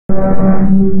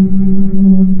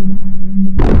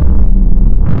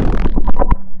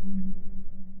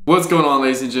What's going on,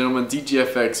 ladies and gentlemen?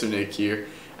 DGFX or Nick here,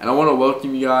 and I want to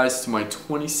welcome you guys to my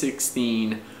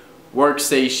 2016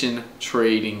 workstation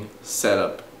trading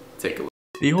setup. Take a look.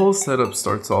 The whole setup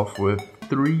starts off with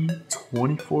three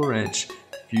 24-inch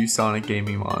ViewSonic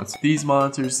gaming monitors. These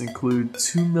monitors include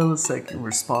 2 millisecond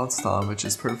response time, which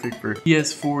is perfect for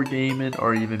PS4 gaming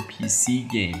or even PC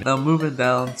gaming. Now moving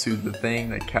down to the thing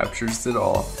that captures it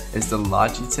all is the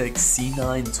Logitech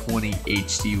C920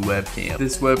 HD webcam.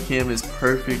 This webcam is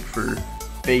perfect for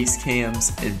face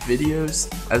cams and videos,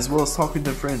 as well as talking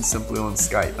to friends simply on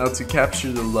Skype. Now to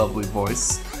capture the lovely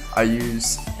voice, I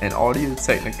use an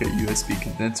Audio-Technica USB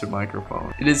condenser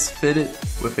microphone. It is fitted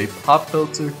with a pop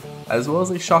filter as well as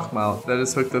a shock mount that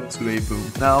is hooked up to a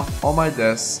boom. Now on my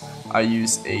desk, I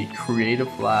use a Creative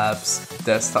Labs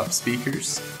desktop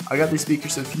speakers. I got these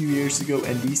speakers a few years ago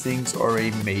and these things are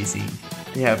amazing.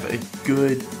 They have a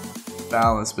good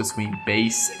balance between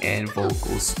bass and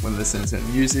vocals when listening to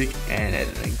music and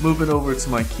editing. Moving over to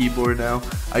my keyboard now,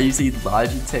 I use a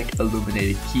Logitech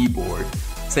illuminated keyboard.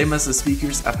 Same as the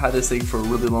speakers, I've had this thing for a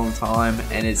really long time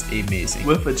and it's amazing.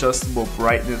 With adjustable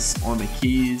brightness on the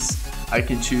keys, I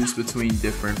can choose between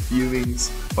different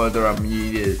viewings, whether I'm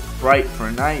needed bright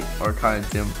for night or kind of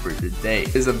dim for the day.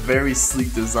 There's a very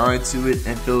sleek design to it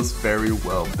and feels very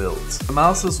well built. The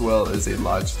mouse as well is a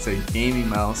Logitech gaming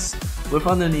mouse with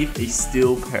underneath a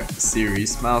Steel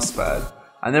Series mousepad.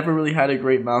 I never really had a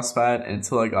great mousepad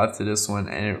until I got to this one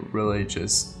and it really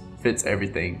just fits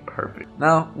everything perfect.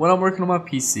 Now, when I'm working on my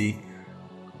PC,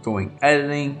 doing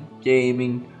editing,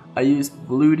 gaming, I use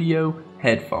Bluetooth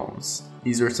headphones.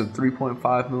 These are some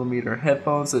 3.5mm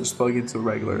headphones that just plug into a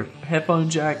regular headphone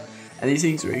jack, and these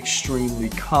things are extremely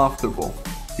comfortable.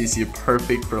 These are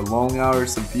perfect for long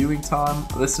hours of viewing time,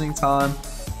 listening time,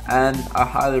 and I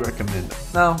highly recommend them.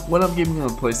 Now, when I'm gaming on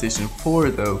PlayStation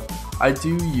 4 though, I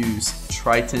do use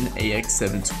Triton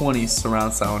AX720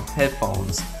 surround sound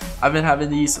headphones. I've been having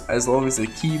these as long as the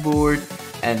keyboard,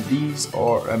 and these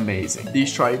are amazing.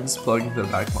 These Tritons plug into the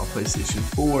back of my PlayStation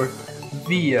 4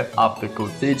 via optical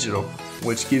digital,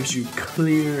 which gives you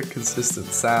clear, consistent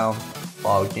sound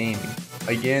while gaming.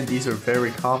 Again, these are very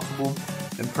comfortable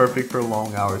and perfect for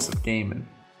long hours of gaming.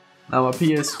 Now my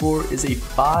PS4 is a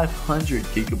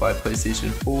 500GB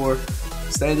PlayStation 4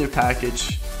 standard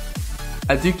package.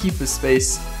 I do keep a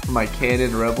space for my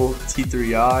Canon Rebel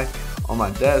T3i on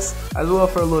my desk, as well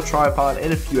for a little tripod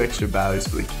and a few extra batteries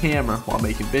for the camera while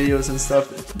making videos and stuff.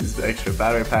 This extra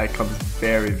battery pack comes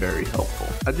very helpful.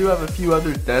 I do have a few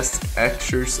other desk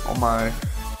extras on my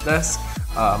desk,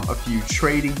 a few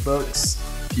trading books,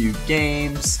 a few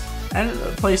games, and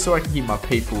a place where I can keep my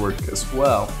paperwork as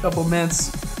well. A couple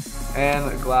mints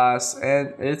and a glass,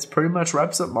 and it's pretty much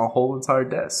wraps up my whole entire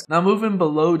desk. Now moving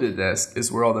below the desk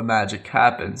is where all the magic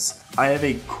happens. I have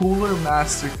a Cooler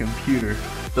Master computer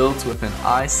built with an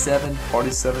i7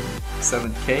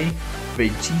 4770K with a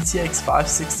GTX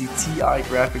 560 Ti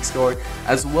graphics card,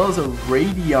 as well as a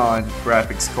Radeon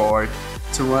graphics card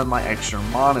to run my extra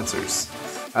monitors.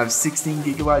 I have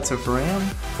 16GB of RAM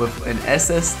with an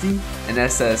SSD, an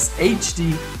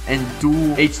SSHD, and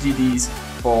dual HDDs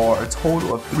for a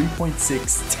total of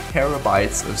 3.6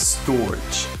 terabytes of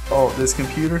storage. Oh, this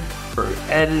computer for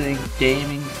editing,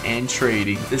 gaming, and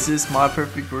trading. This is my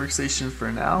perfect workstation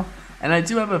for now, and I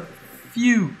do have a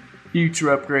few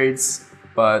future upgrades,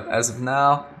 but as of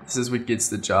now, this is what gets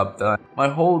the job done. My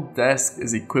whole desk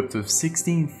is equipped with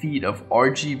 16 feet of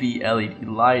RGB LED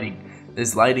lighting.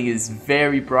 This lighting is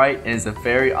very bright and is a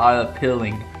very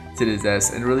eye-appealing to the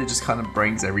desk and really just kind of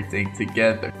brings everything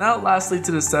together. Now lastly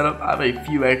to the setup, I have a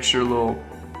few extra little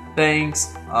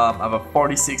things. I have a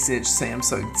 46-inch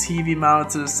Samsung TV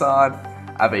mounted to the side.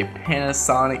 I have a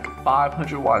Panasonic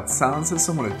 500-watt sound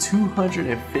system with a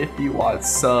 250-watt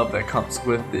sub that comes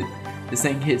with it. This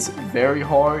thing hits very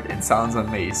hard and sounds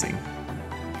amazing.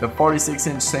 The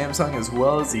 46-inch Samsung as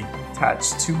well is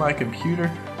attached to my computer,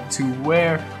 to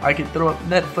where I can throw up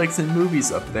Netflix and movies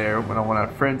up there when I want to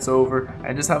have friends over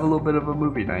and just have a little bit of a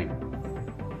movie night.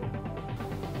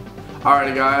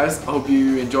 Alright guys, I hope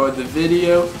you enjoyed the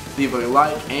video. Leave a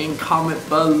like and comment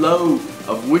below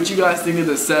of what you guys think of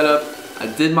the setup. I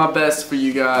did my best for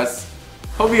you guys.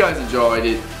 Hope you guys enjoyed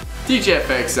it.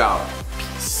 DJFX out.